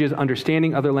languages,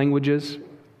 understanding other languages.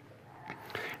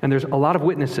 And there's a lot of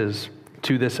witnesses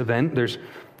to this event. There's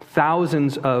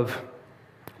thousands of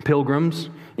pilgrims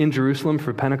in Jerusalem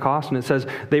for Pentecost, and it says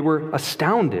they were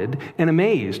astounded and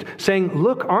amazed, saying,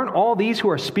 look, aren't all these who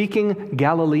are speaking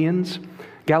Galileans?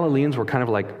 Galileans were kind of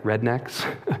like rednecks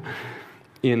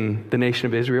in the nation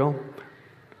of Israel.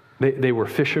 They were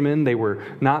fishermen. They were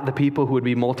not the people who would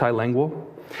be multilingual.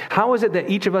 How is it that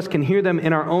each of us can hear them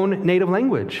in our own native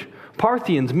language?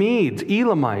 Parthians, Medes,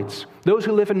 Elamites, those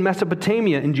who live in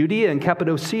Mesopotamia, in Judea and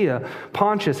Cappadocia,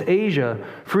 Pontus, Asia,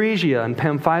 Phrygia and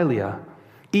Pamphylia,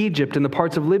 Egypt and the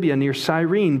parts of Libya near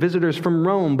Cyrene, visitors from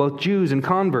Rome, both Jews and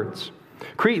converts,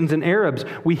 Cretans and Arabs,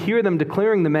 we hear them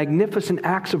declaring the magnificent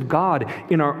acts of God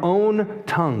in our own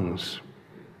tongues.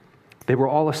 They were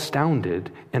all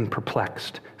astounded and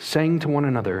perplexed, saying to one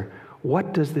another,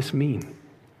 "What does this mean?"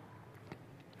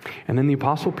 And then the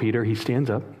Apostle Peter, he stands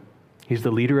up. He's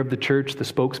the leader of the church, the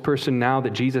spokesperson now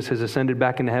that Jesus has ascended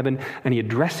back into heaven, and he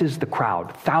addresses the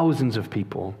crowd, thousands of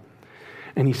people.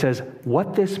 And he says,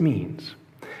 what this means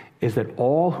is that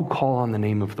all who call on the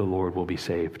name of the Lord will be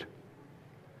saved.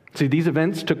 See, these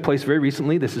events took place very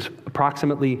recently. This is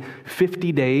approximately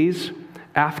 50 days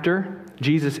after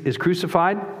Jesus is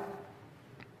crucified.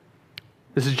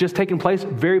 This has just taken place,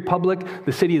 very public.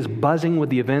 The city is buzzing with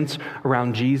the events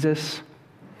around Jesus.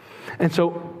 And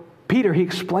so Peter, he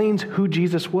explains who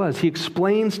Jesus was. He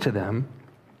explains to them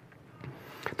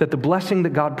that the blessing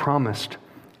that God promised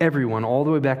everyone all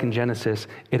the way back in Genesis,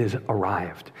 it has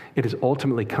arrived. It has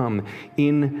ultimately come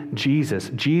in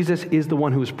Jesus. Jesus is the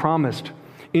one who was promised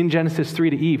in Genesis 3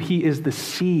 to Eve. He is the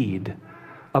seed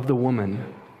of the woman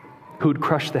who would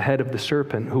crush the head of the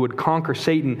serpent, who would conquer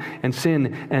Satan and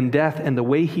sin and death. And the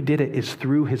way he did it is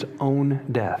through his own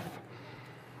death.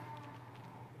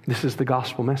 This is the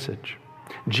gospel message.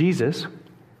 Jesus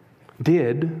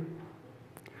did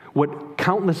what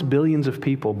countless billions of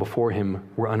people before him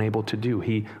were unable to do.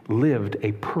 He lived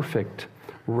a perfect,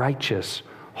 righteous,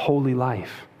 holy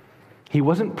life. He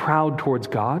wasn't proud towards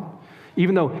God.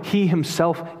 Even though he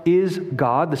himself is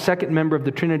God, the second member of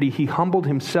the Trinity, he humbled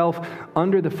himself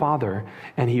under the Father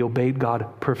and he obeyed God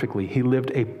perfectly. He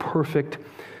lived a perfect,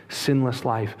 sinless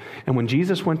life. And when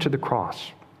Jesus went to the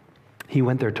cross, he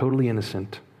went there totally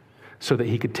innocent, so that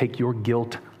he could take your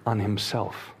guilt on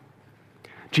himself.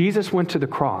 Jesus went to the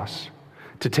cross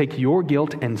to take your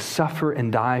guilt and suffer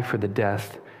and die for the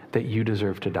death that you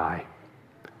deserve to die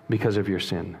because of your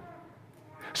sin,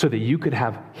 so that you could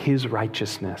have his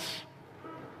righteousness,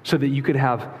 so that you could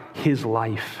have his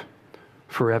life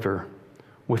forever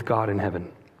with God in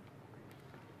heaven.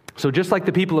 So just like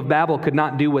the people of Babel could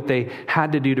not do what they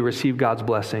had to do to receive God's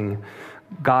blessing,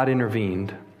 God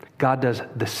intervened. God does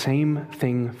the same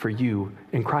thing for you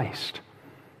in Christ.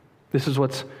 This is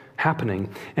what's happening.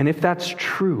 And if that's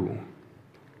true,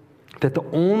 that the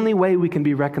only way we can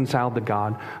be reconciled to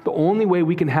God, the only way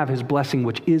we can have his blessing,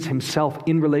 which is himself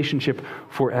in relationship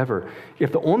forever,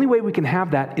 if the only way we can have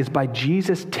that is by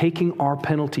Jesus taking our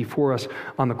penalty for us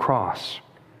on the cross,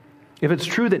 if it's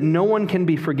true that no one can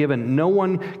be forgiven, no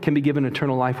one can be given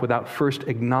eternal life without first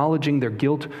acknowledging their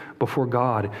guilt before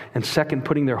God and second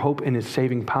putting their hope in his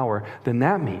saving power, then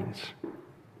that means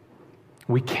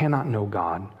we cannot know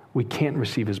God. We can't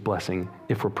receive his blessing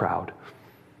if we're proud.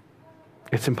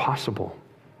 It's impossible.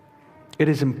 It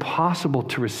is impossible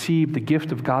to receive the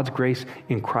gift of God's grace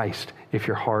in Christ if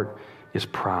your heart is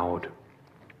proud.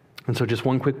 And so just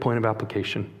one quick point of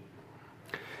application.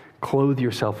 Clothe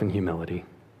yourself in humility.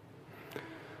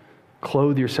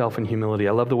 Clothe yourself in humility.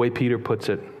 I love the way Peter puts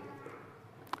it.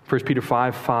 1 Peter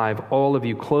 5:5, all of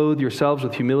you clothe yourselves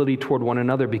with humility toward one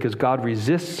another, because God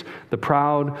resists the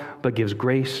proud but gives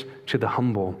grace to the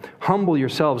humble. Humble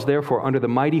yourselves, therefore, under the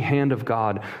mighty hand of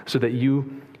God, so that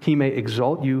he may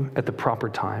exalt you at the proper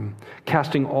time,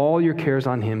 casting all your cares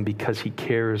on him because he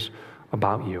cares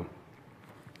about you.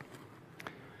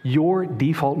 Your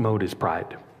default mode is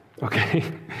pride, okay?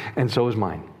 And so is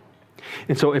mine.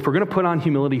 And so if we're going to put on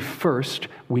humility first,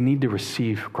 we need to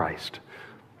receive Christ.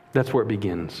 That's where it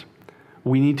begins.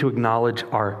 We need to acknowledge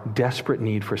our desperate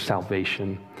need for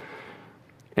salvation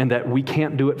and that we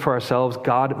can't do it for ourselves.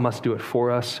 God must do it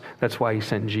for us. That's why he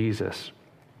sent Jesus.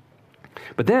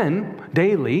 But then,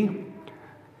 daily,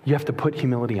 you have to put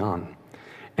humility on.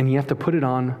 And you have to put it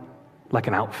on like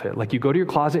an outfit. Like you go to your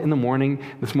closet in the morning.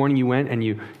 This morning you went and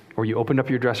you opened up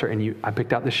your dresser and I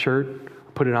picked out this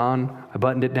shirt, put it on, I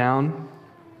buttoned it down.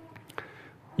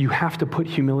 You have to put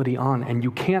humility on, and you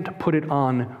can't put it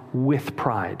on with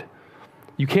pride.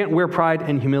 You can't wear pride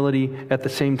and humility at the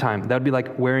same time. That would be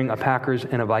like wearing a Packers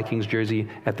and a Vikings jersey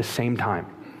at the same time.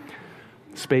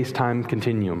 Space-time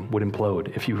continuum would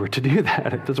implode if you were to do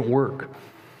that. It doesn't work.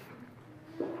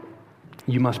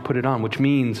 You must put it on, which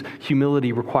means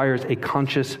humility requires a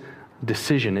conscious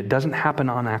decision. It doesn't happen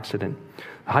on accident.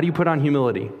 How do you put on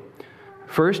humility?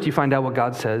 First, you find out what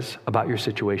God says about your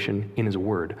situation in his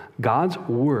word. God's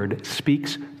word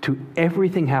speaks to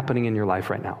everything happening in your life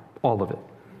right now, all of it.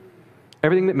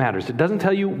 Everything that matters. It doesn't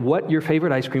tell you what your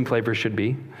favorite ice cream flavor should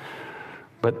be,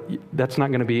 but that's not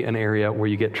going to be an area where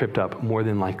you get tripped up, more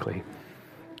than likely.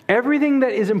 Everything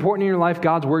that is important in your life,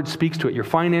 God's word speaks to it. Your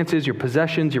finances, your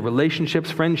possessions, your relationships,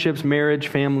 friendships, marriage,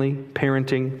 family,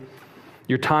 parenting,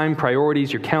 your time,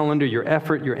 priorities, your calendar, your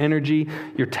effort, your energy,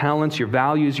 your talents, your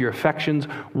values, your affections,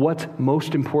 what's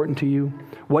most important to you,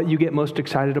 what you get most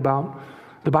excited about.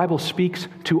 The Bible speaks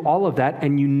to all of that,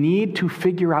 and you need to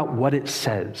figure out what it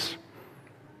says.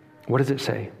 What does it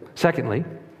say? Secondly,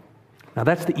 now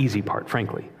that's the easy part,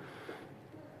 frankly.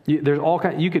 There's all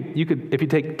kind. You could, if you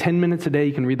take 10 minutes a day,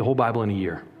 you can read the whole Bible in a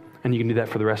year, and you can do that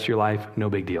for the rest of your life. No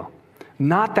big deal.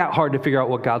 Not that hard to figure out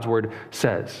what God's word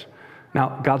says.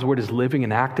 Now, God's word is living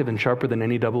and active and sharper than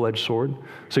any double-edged sword.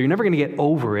 So you're never going to get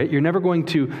over it. You're never going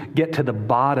to get to the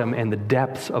bottom and the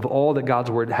depths of all that God's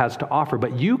word has to offer.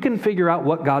 But you can figure out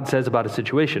what God says about a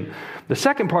situation. The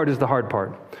second part is the hard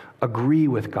part. Agree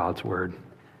with God's word.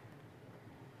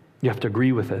 You have to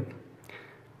agree with it.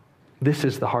 This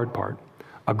is the hard part.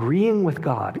 Agreeing with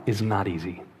God is not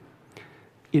easy.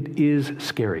 It is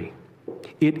scary.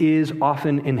 It is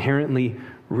often inherently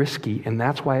risky, and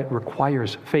that's why it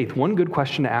requires faith. One good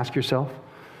question to ask yourself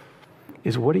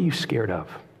is, what are you scared of?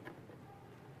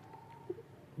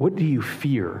 What do you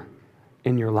fear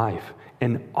in your life?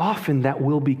 And often that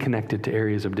will be connected to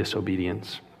areas of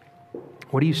disobedience.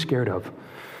 What are you scared of?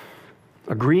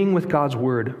 Agreeing with God's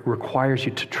word requires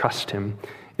you to trust him.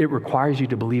 It requires you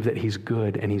to believe that he's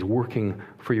good and he's working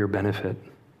for your benefit.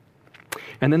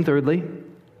 And then thirdly,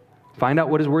 find out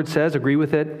what his word says, agree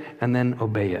with it, and then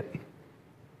obey it.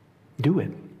 Do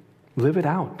it. Live it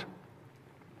out.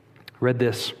 Read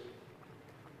this.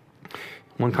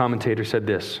 One commentator said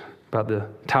this about the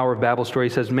Tower of Babel story.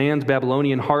 He says, man's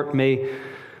Babylonian heart may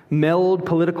meld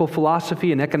political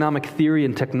philosophy and economic theory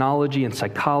and technology and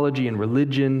psychology and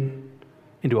religion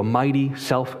into a mighty,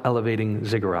 self-elevating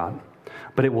ziggurat,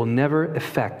 but it will never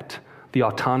affect the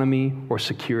autonomy or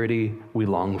security we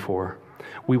long for.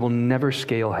 We will never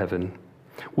scale heaven.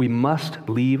 We must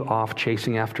leave off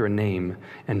chasing after a name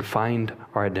and find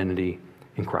our identity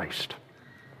in Christ.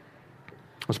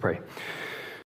 Let's pray.